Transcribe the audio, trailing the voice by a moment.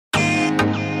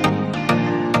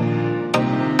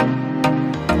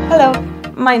Hello,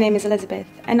 my name is Elizabeth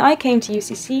and I came to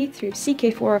UCC through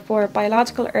CK404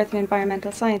 Biological Earth and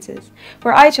Environmental Sciences,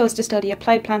 where I chose to study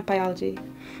applied plant biology.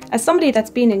 As somebody that's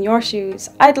been in your shoes,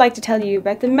 I'd like to tell you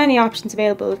about the many options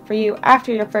available for you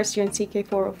after your first year in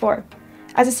CK404.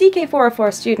 As a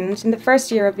CK404 student, in the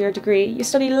first year of your degree, you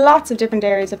study lots of different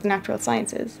areas of the natural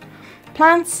sciences: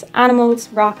 plants, animals,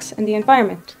 rocks and the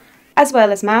environment, as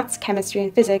well as maths, chemistry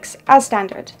and physics as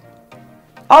standard.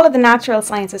 All of the natural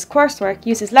sciences coursework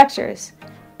uses lectures,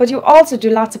 but you also do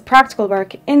lots of practical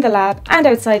work in the lab and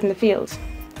outside in the field.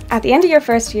 At the end of your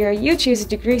first year, you choose a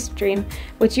degree stream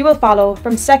which you will follow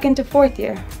from second to fourth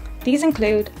year. These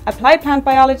include applied plant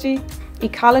biology,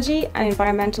 ecology and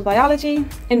environmental biology,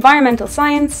 environmental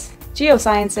science,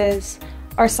 geosciences,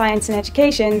 or science and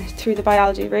education through the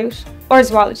biology route, or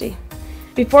zoology.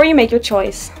 Before you make your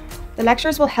choice, the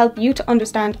lecturers will help you to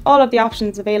understand all of the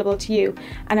options available to you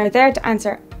and are there to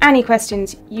answer any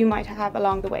questions you might have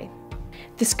along the way.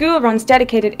 The school runs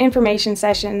dedicated information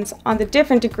sessions on the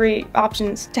different degree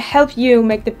options to help you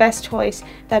make the best choice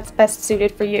that's best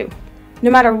suited for you. No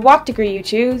matter what degree you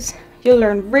choose, you'll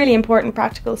learn really important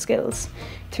practical skills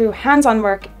through hands-on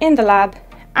work in the lab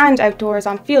and outdoors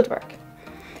on fieldwork.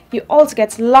 You also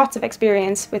get lots of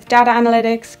experience with data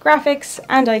analytics, graphics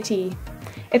and IT.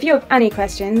 If you have any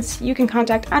questions, you can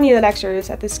contact any of the lecturers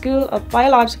at the School of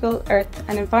Biological, Earth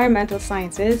and Environmental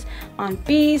Sciences on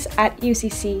bees@ucc.ie.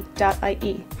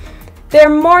 They're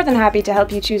more than happy to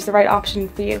help you choose the right option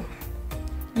for you.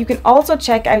 You can also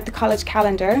check out the college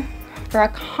calendar for a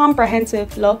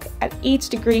comprehensive look at each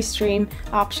degree stream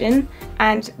option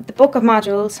and the book of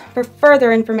modules for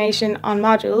further information on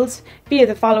modules via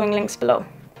the following links below.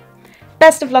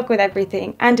 Best of luck with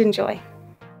everything and enjoy!